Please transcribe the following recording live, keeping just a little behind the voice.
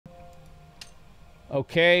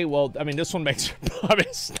Okay, well, I mean, this one makes... I mean,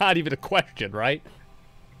 it's not even a question, right?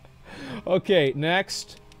 Okay,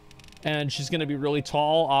 next. And she's gonna be really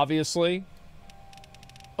tall, obviously.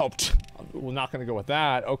 Oh, we're not gonna go with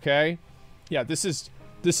that. Okay. Yeah, this is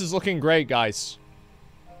looking great, guys.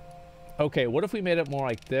 Okay, what if we made it more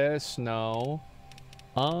like this? No.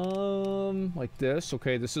 Like this.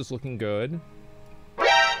 Okay, this is looking good.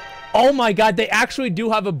 Oh my god, they actually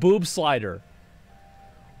do have a boob slider.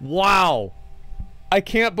 Wow. I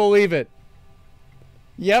can't believe it.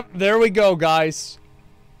 Yep, there we go, guys.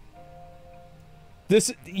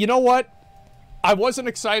 This, you know what? I wasn't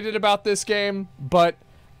excited about this game, but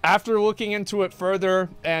after looking into it further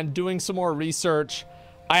and doing some more research,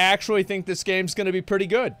 I actually think this game's gonna be pretty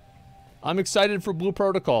good. I'm excited for Blue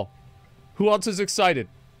Protocol. Who else is excited?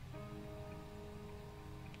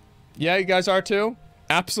 Yeah, you guys are too?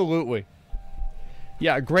 Absolutely.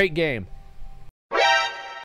 Yeah, great game.